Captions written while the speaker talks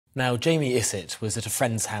Now, Jaime Issit was at a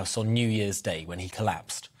friend's house on New Year's Day when he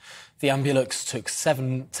collapsed. The ambulance took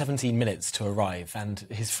 17 minutes to arrive and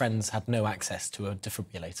his friends had no access to a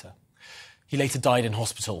defibrillator. He later died in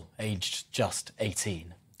hospital, aged just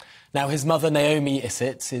 18. Now, his mother, Naomi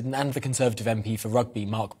Issit, and the Conservative MP for Rugby,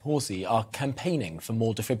 Mark Pawsey, are campaigning for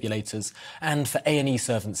more defibrillators and for A&E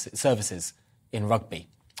services in Rugby.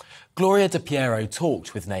 Gloria De Piero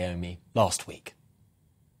talked with Naomi last week.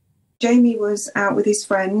 Jaime was out with his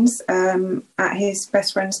friends at his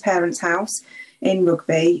best friend's parents' house in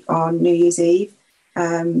Rugby on New Year's Eve.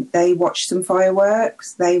 They watched some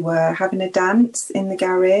fireworks. They were having a dance in the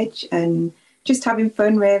garage and just having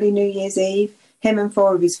fun, really, New Year's Eve, him and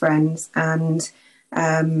 4 of his friends. And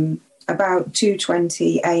about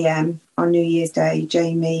 2:20 a.m. on New Year's Day,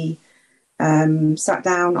 Jaime sat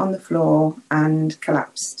down on the floor and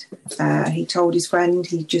collapsed. He told his friend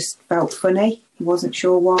he just felt funny. He wasn't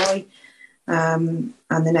sure why. And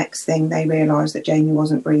the next thing they realised that Jaime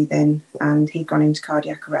wasn't breathing and he'd gone into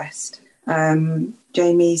cardiac arrest.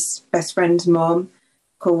 Jamie's best friend's mum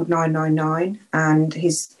called 999 and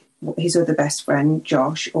his other best friend,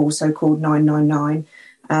 Josh, also called 999.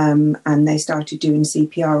 And they started doing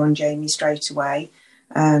CPR on Jaime straight away.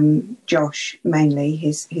 Josh, mainly,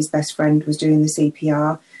 his best friend, was doing the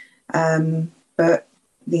CPR. But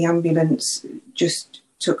the ambulance just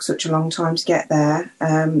took such a long time to get there.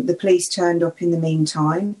 The police turned up in the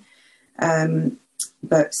meantime,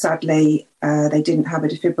 but sadly they didn't have a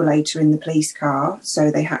defibrillator in the police car,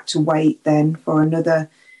 so they had to wait then for another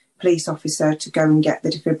police officer to go and get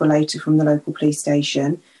the defibrillator from the local police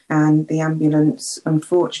station. And the ambulance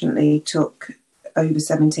unfortunately took over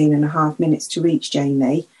 17 and a half minutes to reach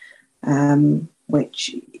Jaime,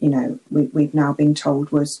 which, you know, we've now been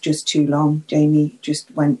told was just too long. Jaime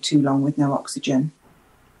just went too long with no oxygen.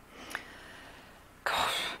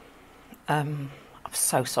 God, I'm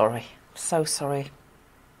so sorry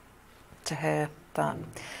to hear that.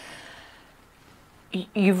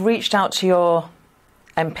 You've reached out to your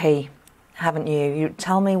MP, haven't you? You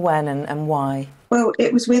tell me when and why. Well,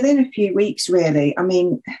 it was within a few weeks, really. I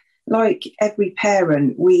mean, like every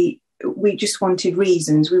parent, we just wanted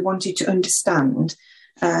reasons. We wanted to understand.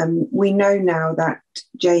 We know now that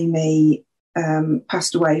Jaime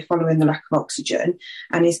passed away following the lack of oxygen,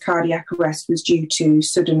 and his cardiac arrest was due to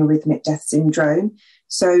sudden arrhythmic death syndrome.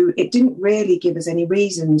 So it didn't really give us any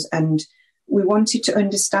reasons, and we wanted to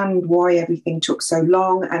understand why everything took so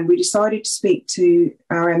long, and we decided to speak to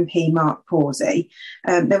our MP, Mark Pawsey.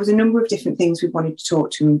 There was a number of different things we wanted to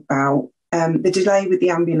talk to him about. The delay with the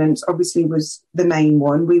ambulance obviously was the main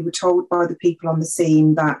one. We were told by the people on the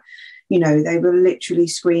scene that, you know, they were literally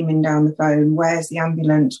screaming down the phone, "Where's the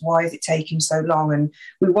ambulance? Why is it taking so long?" And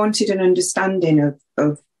we wanted an understanding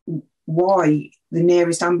of why the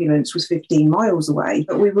nearest ambulance was 15 miles away.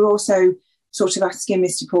 But we were also sort of asking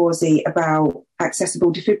Mr. Pawsey about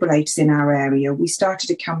accessible defibrillators in our area. We started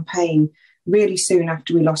a campaign really soon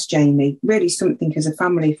after we lost Jaime, really something as a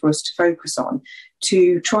family for us to focus on,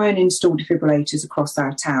 to try and install defibrillators across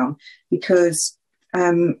our town, because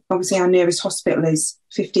obviously our nearest hospital is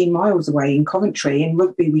 15 miles away in Coventry. In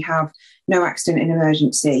Rugby, we have no accident and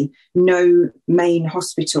emergency, no main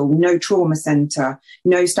hospital, no trauma centre,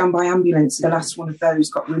 no standby ambulance. The last one of those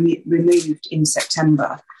got removed in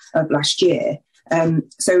September of last year.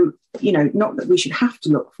 So, you know, not that we should have to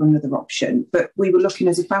look for another option, but we were looking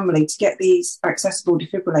as a family to get these accessible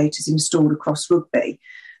defibrillators installed across Rugby.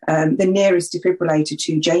 The nearest defibrillator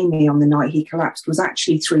to Jaime on the night he collapsed was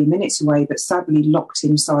actually 3 minutes away, but sadly locked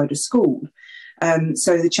inside a school.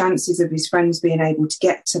 So the chances of his friends being able to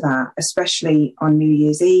get to that, especially on New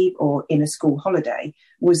Year's Eve or in a school holiday,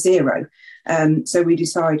 was zero. So we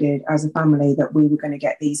decided as a family that we were going to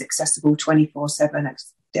get these accessible 24/7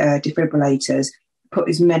 defibrillators, put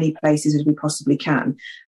as many places as we possibly can.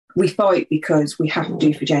 We fight because we have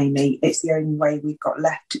to for Jaime. It's the only way we've got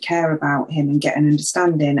left to care about him and get an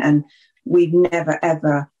understanding. And we've never,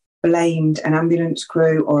 ever blamed an ambulance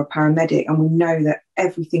crew or a paramedic. And we know that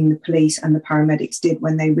everything the police and the paramedics did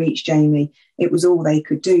when they reached Jaime, it was all they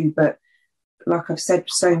could do. But like I've said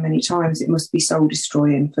so many times, it must be soul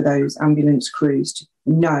destroying for those ambulance crews to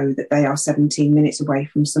know that they are 17 minutes away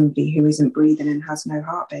from somebody who isn't breathing and has no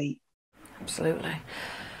heartbeat. Absolutely.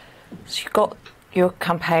 So you've got your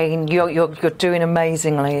campaign, you're doing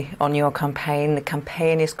amazingly on your campaign. The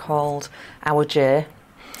campaign is called Our J.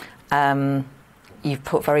 You've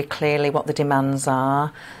put very clearly what the demands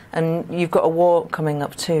are, and you've got a walk coming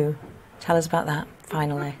up too. Tell us about that,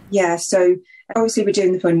 finally. Yeah, so obviously we're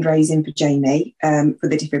doing the fundraising for Jaime, for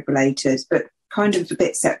the defibrillators, but kind of a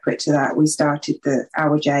bit separate to that, we started the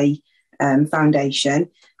Our J Foundation.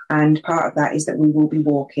 And part of that is that we will be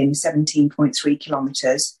walking 17.3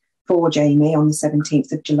 kilometres for Jaime on the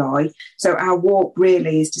 17th of July. So our walk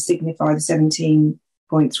really is to signify the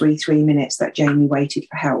 17.33 minutes that Jaime waited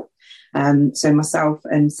for help. So myself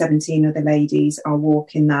and 17 other ladies are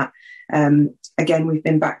walking that. Again, we've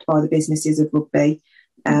been backed by the businesses of Rugby,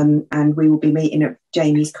 and we will be meeting at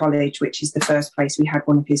Jaime's college, which is the first place we had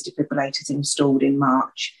one of his defibrillators installed in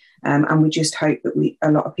March. And we just hope that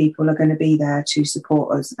a lot of people are going to be there to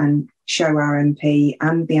support us and show our MP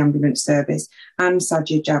and the ambulance service and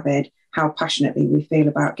Sajid Javed how passionately we feel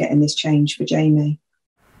about getting this change for Jaime.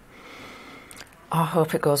 I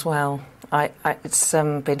hope it goes well. It's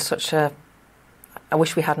been such a... I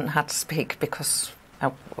wish we hadn't had to speak because,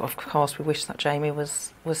 of course, we wish that Jaime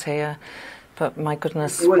was here. But my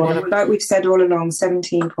goodness... Well, like we've said all along,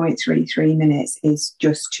 17.33 minutes is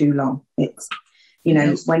just too long. It's... You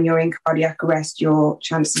know, when you're in cardiac arrest, your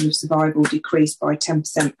chances of survival decrease by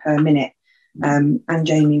 10% per minute. And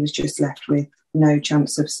Jaime was just left with no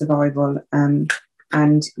chance of survival. And,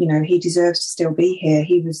 you know, he deserves to still be here.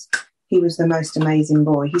 He was the most amazing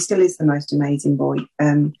boy. He still is the most amazing boy.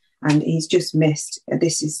 And he's just missed.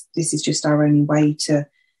 This is just our only way to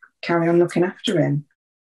carry on looking after him.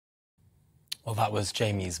 Well, that was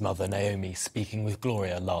Jaime's mother, Naomi, speaking with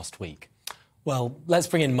Gloria last week. Well, let's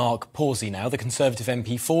bring in Mark Pawsey now, the Conservative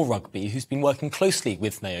MP for Rugby, who's been working closely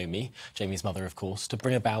with Naomi, Jaime's mother, of course, to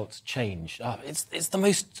bring about change. It's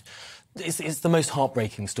the most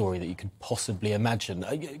heartbreaking story that you could possibly imagine.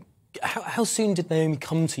 How soon did Naomi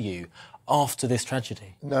come to you after this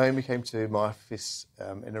tragedy? Naomi came to my office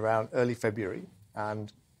in around early February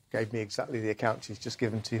and gave me exactly the account she's just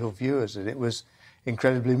given to your viewers, and it was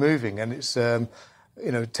incredibly moving. And it's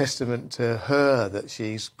testament to her that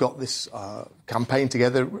she's got this campaign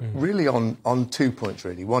together really on 2 points,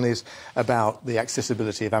 really. One is about the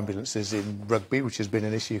accessibility of ambulances in Rugby, which has been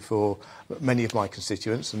an issue for many of my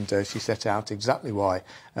constituents, and she set out exactly why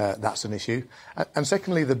that's an issue. And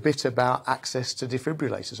secondly, the bit about access to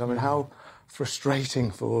defibrillators. I mean, how frustrating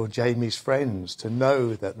for Jaime's friends to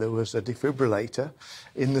know that there was a defibrillator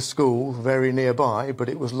in the school very nearby, but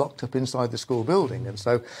it was locked up inside the school building. And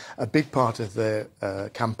so a big part of the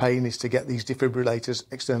campaign is to get these defibrillators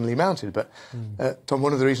externally mounted. But, Tom,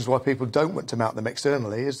 one of the reasons why people don't want to mount them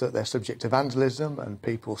externally is that they're subject to vandalism and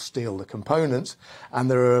people steal the components.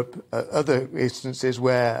 And there are other instances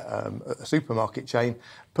where a supermarket chain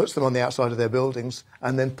puts them on the outside of their buildings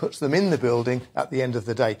and then puts them in the building at the end of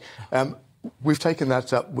the day. We've taken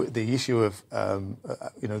that up with the issue of,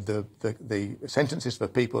 the sentences for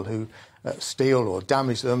people who steal or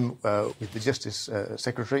damage them with the Justice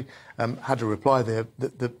Secretary. Had to reply there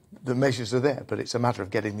the measures are there, but it's a matter of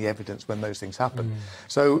getting the evidence when those things happen.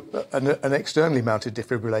 So an externally mounted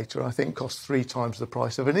defibrillator, I think, costs 3 times the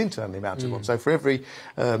price of an internally mounted one. So for every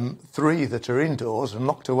 3 that are indoors and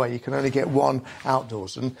locked away, you can only get 1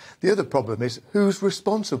 outdoors. And the other problem is who's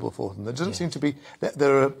responsible for them. There doesn't seem to be...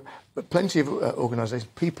 There are plenty of organisations,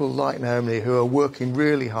 people like Naomi, who are working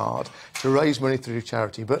really hard to raise money through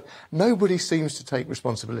charity, but nobody seems to take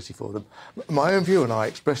responsibility for them. My own view, and I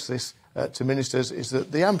express this to ministers, is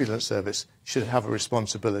that the ambulance service should have a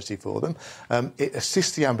responsibility for them. It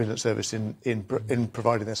assists the ambulance service in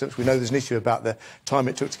providing their service. We know there's an issue about the time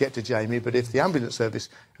it took to get to Jaime, but if the ambulance service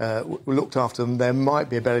looked after them, there might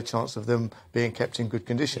be a better chance of them being kept in good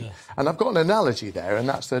condition. Yes. And I've got an analogy there, and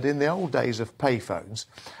that's that in the old days of payphones,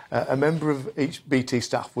 a member of each BT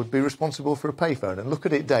staff would be responsible for a payphone and look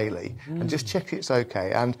at it daily and just check it's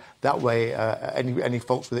OK, and that way any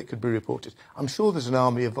faults with it could be reported. I'm sure there's an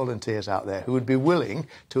army of volunteers out there who would be willing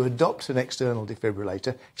to adopt an external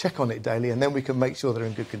defibrillator, check on it daily, and then we can make sure they're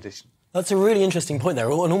in good condition. That's a really interesting point there,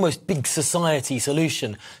 an almost big society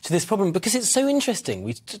solution to this problem, because it's so interesting.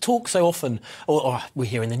 We talk so often, or we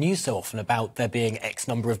hear in the news so often about there being X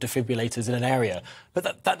number of defibrillators in an area,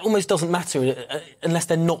 but that almost doesn't matter unless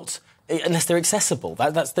they're accessible.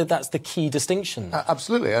 That's the key distinction.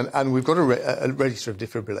 Absolutely, and we've got a register of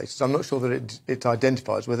defibrillators. I'm not sure that it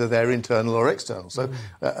identifies whether they're internal or external. So,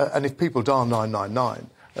 and if people dial 999,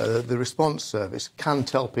 the response service can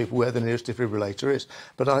tell people where the nearest defibrillator is.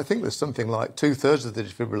 But I think there's something like 2/3 of the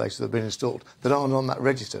defibrillators that have been installed that aren't on that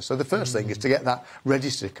register. So the first thing is to get that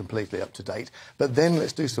register completely up to date. But then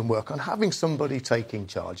let's do some work on having somebody taking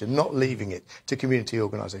charge and not leaving it to community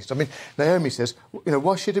organisations. I mean, Naomi says,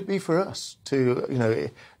 why should it be for us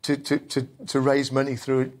to raise money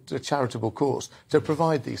through a charitable cause to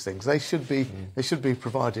provide these things? They should be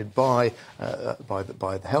provided by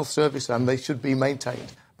the health service, and they should be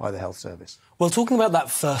maintained by the health service. Well, talking about that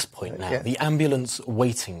first point now, the ambulance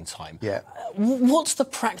waiting time. Yeah. What's the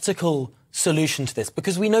practical solution to this?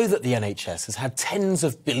 Because we know that the NHS has had tens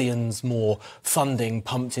of billions more funding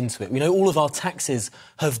pumped into it. We know all of our taxes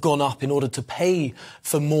have gone up in order to pay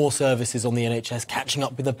for more services on the NHS, catching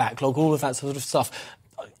up with the backlog, all of that sort of stuff.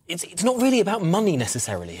 It's not really about money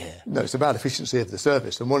necessarily here. No, it's about efficiency of the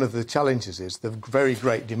service. And one of the challenges is the very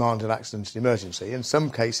great demand of accident and emergency. In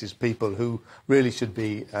some cases, people who really should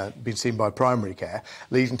be being seen by primary care,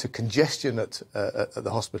 leading to congestion at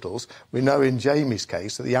the hospitals. We know in Jamie's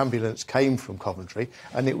case that the ambulance came from Coventry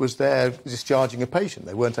and it was there discharging a patient.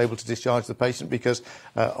 They weren't able to discharge the patient because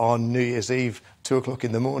on New Year's Eve, 2 o'clock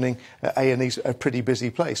in the morning, A&E's a pretty busy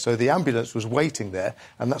place. So the ambulance was waiting there,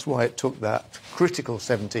 and that's why it took that critical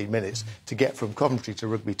 17 minutes to get from Coventry to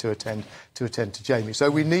Rugby to attend to Jamie. So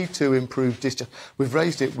we need to improve discharge. We've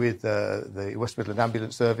raised it with the West Midland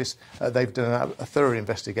Ambulance Service. They've done a thorough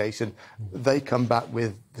investigation. They come back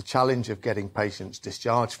with the challenge of getting patients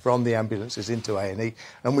discharged from the ambulances into A&E,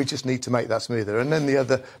 and we just need to make that smoother. And then the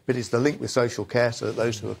other bit is the link with social care, so that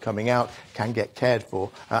those who are coming out can get cared for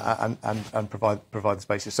and provide the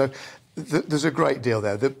spaces. So there's a great deal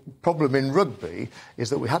there. The problem in Rugby is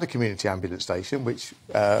that we had a community ambulance station, which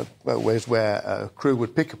was where a crew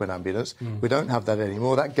would pick up an ambulance. We don't have that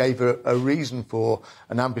anymore. That gave a reason for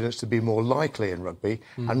an ambulance to be more likely in Rugby,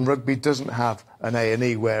 and Rugby doesn't have an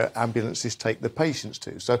A&E where ambulances take the patients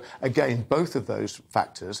to. So, again, both of those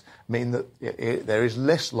factors mean that there is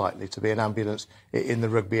less likely to be an ambulance in the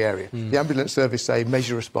Rugby area. The ambulance service, say,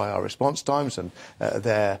 measure us by our response times, and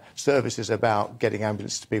their service is about getting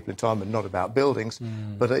ambulances to people in time and not about buildings,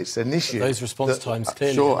 but it's an issue. But those response times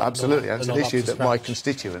clearly... Sure, absolutely, and it's an issue that my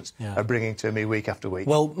constituents are bringing to me week after week.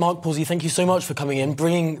 Well, Mark Palsy, thank you so much for coming in,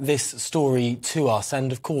 bringing this story to us,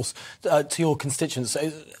 and, of course, to your constituents.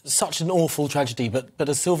 Such an awful tragedy, but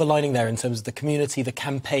a silver lining there in terms of the community, the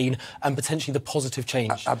campaign, and potentially the positive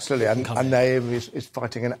change. Absolutely, and Naomi is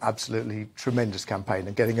fighting an absolutely tremendous campaign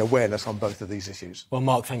and getting awareness on both of these issues. Well,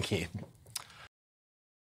 Mark, thank you.